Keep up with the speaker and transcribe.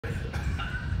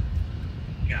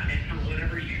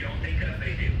numbers you don't think of,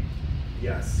 they do.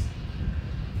 Yes.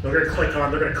 They're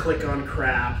gonna click on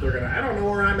crap. I don't know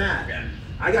where I'm at. Yeah.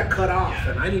 I got cut off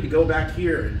and I need to go back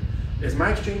here. And is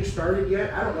my exchange started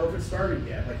yet? I don't know if it's started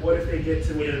yet. Like, what if they get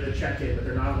to the check-in, but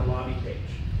they're not on the lobby page?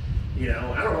 You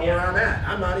know, I don't know where I'm at.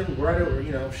 I'm not even right over,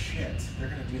 you know, shit. They're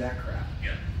gonna do that crap.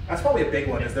 Yeah. That's probably a big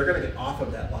one, is they're gonna get off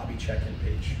of that lobby check-in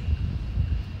page.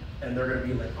 And they're gonna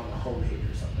be like on the home page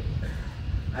or something.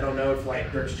 I don't know if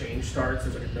like their exchange starts,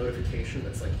 there's like a notification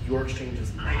that's like your exchange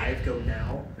is live, go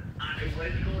now. I was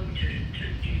going to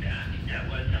do that. That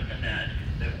was something that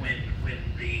when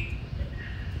the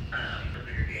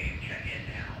your game check in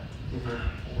now,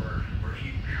 or if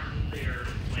you come there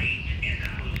late and the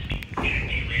host check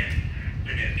you in,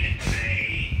 then it can say,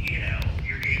 you know,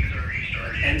 your game has already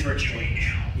started. Enter exchange.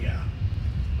 Now. Yeah.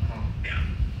 Yeah.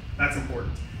 That's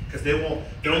important. Because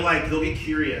they'll get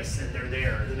curious and they're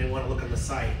there, and then they want to look on the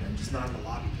site and just not on the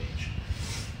lobby page.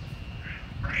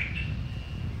 Right.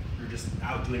 They're just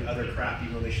out doing other crap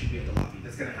even though they should be at the lobby.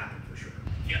 That's gonna happen for sure.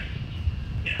 Yes.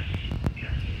 Yes.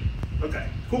 Yes. Okay,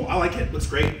 cool. I like it. Looks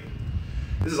great.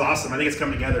 This is awesome. I think it's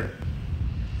coming together.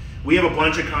 We have a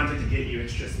bunch of content to get you.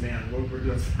 It's just, man, we're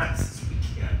doing as fast as we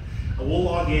can. And we'll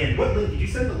log in. What link? Did you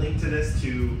send the link to this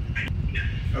to?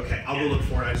 Okay, I'll go look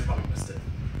for it. I just probably missed it.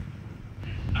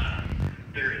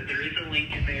 There is a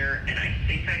link in there, and I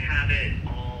think I have it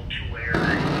all to where you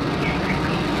can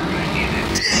go through and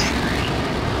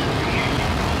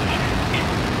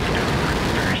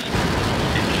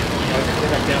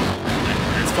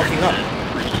It's fucking up.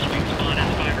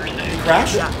 It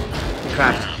crashed? Yeah. It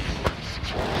crashed.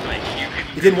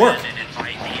 It didn't work.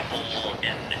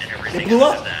 It blew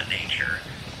up.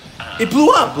 It blew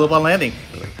up. It blew up on landing.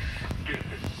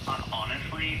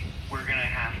 Honestly, we're going to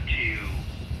have to,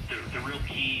 the real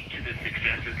key to the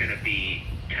success is going to be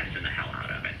testing the hell out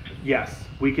of it. Yes,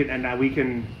 we can,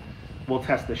 and we'll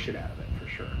test the shit out of it for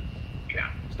sure.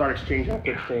 Yeah. Start exchange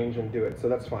after exchange and do it. So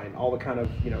that's fine. All the kind of,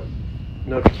 you know,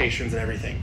 notifications and everything.